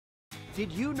Did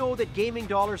you know that gaming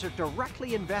dollars are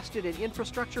directly invested in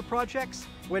infrastructure projects?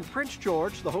 When Prince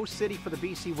George, the host city for the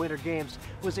BC Winter Games,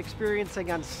 was experiencing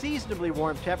unseasonably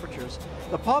warm temperatures,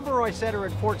 the Pomeroy Centre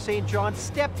in Fort St. John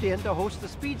stepped in to host the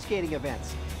speed skating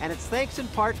events. And it's thanks in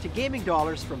part to gaming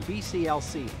dollars from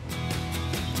BCLC.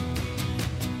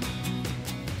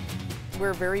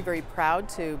 We're very, very proud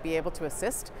to be able to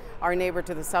assist our neighbor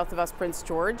to the south of us, Prince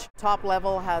George. Top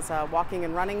level has a walking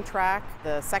and running track.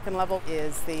 The second level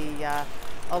is the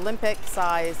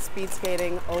Olympic-sized speed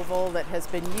skating oval that has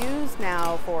been used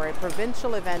now for a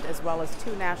provincial event as well as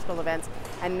 2 national events,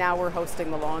 and now we're hosting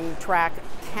the long track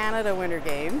Canada Winter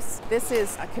Games. This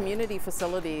is a community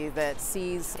facility that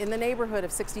sees in the neighborhood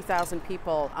of 60,000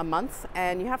 people a month,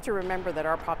 and you have to remember that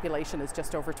our population is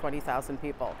just over 20,000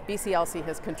 people. BCLC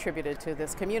has contributed to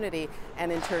this community and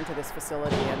in turn to this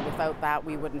facility, and without that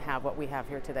we wouldn't have what we have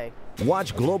here today.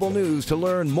 Watch Global News to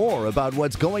learn more about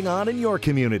what's going on in your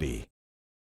community.